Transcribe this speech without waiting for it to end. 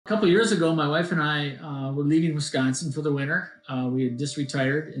couple of years ago, my wife and I were leaving Wisconsin for the winter. We had just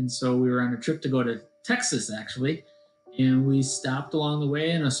retired, and so we were on a trip to go to Texas, actually. And we stopped along the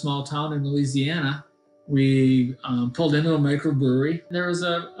way in a small town in Louisiana. We pulled into a microbrewery. There was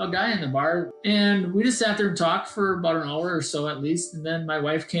a guy in the bar, and we just sat there and talked for about an hour or so at least. And then my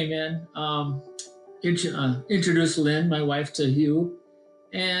wife came in, introduced Lynn, my wife, to Hugh.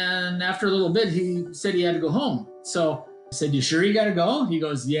 And after a little bit, he said he had to go home. So I said, "You sure you got to go?" He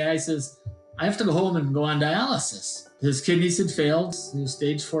goes, "Yeah." He says, "I have to go home and go on dialysis." His kidneys had failed. He was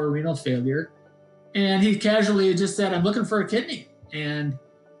stage 4 renal failure. And he casually just said, "I'm looking for a kidney." And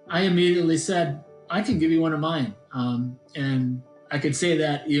I immediately said, "I can give you one of mine." And I could say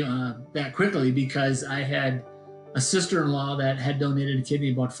that that quickly because I had a sister-in-law that had donated a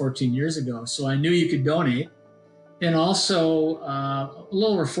kidney about 14 years ago. So I knew you could donate. And also, a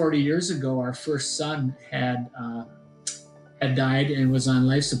little over 40 years ago, our first son had died and was on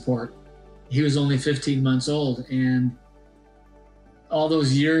life support. He was only 15 months old. And all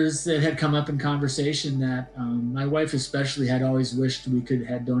those years that had come up in conversation that my wife especially had always wished we could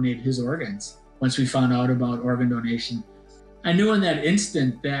have donated his organs once we found out about organ donation. I knew in that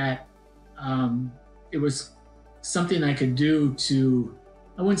instant that it was something I could do to,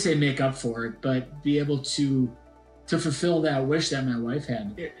 I wouldn't say make up for it, but be able to fulfill that wish that my wife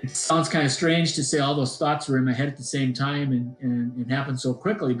had. It sounds kind of strange to say all those thoughts were in my head at the same time and it happened so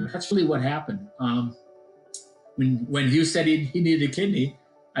quickly, but that's really what happened. When Hugh said he needed a kidney,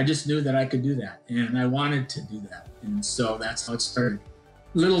 I just knew that I could do that, and I wanted to do that. And so that's how it started.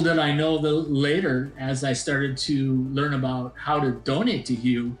 Little did I know later, as I started to learn about how to donate to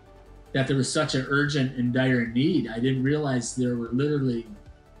Hugh, that there was such an urgent and dire need. I didn't realize there were literally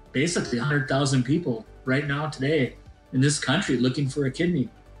basically 100,000 people right now today in this country looking for a kidney.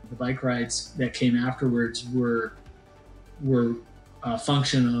 The bike rides that came afterwards were a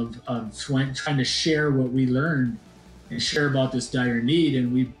function of trying to share what we learned and share about this dire need.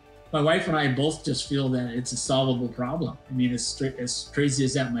 And my wife and I both just feel that it's a solvable problem. I mean, as crazy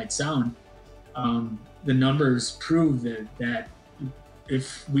as that might sound, the numbers prove that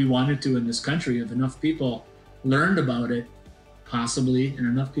if we wanted to in this country, if enough people learned about it, possibly, and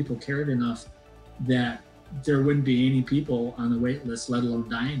enough people cared enough, that there wouldn't be any people on the wait list, let alone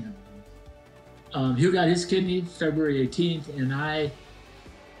dying. Hugh got his kidney February 18th, and I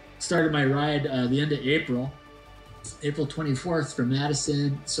started my ride the end of April 24th from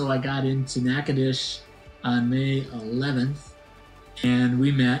Madison. So I got into Natchitoches on May 11th, and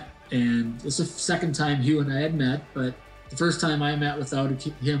we met. And it's the second time Hugh and I had met, but the first time I met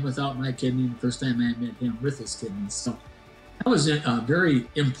him without my kidney, and the first time I met him with his kidney. So that was very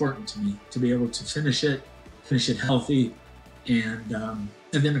important to me to be able to finish it healthy, and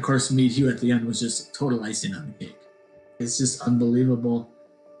then of course meet Hugh at the end was just total icing on the cake. It's just unbelievable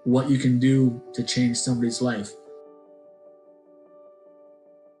what you can do to change somebody's life.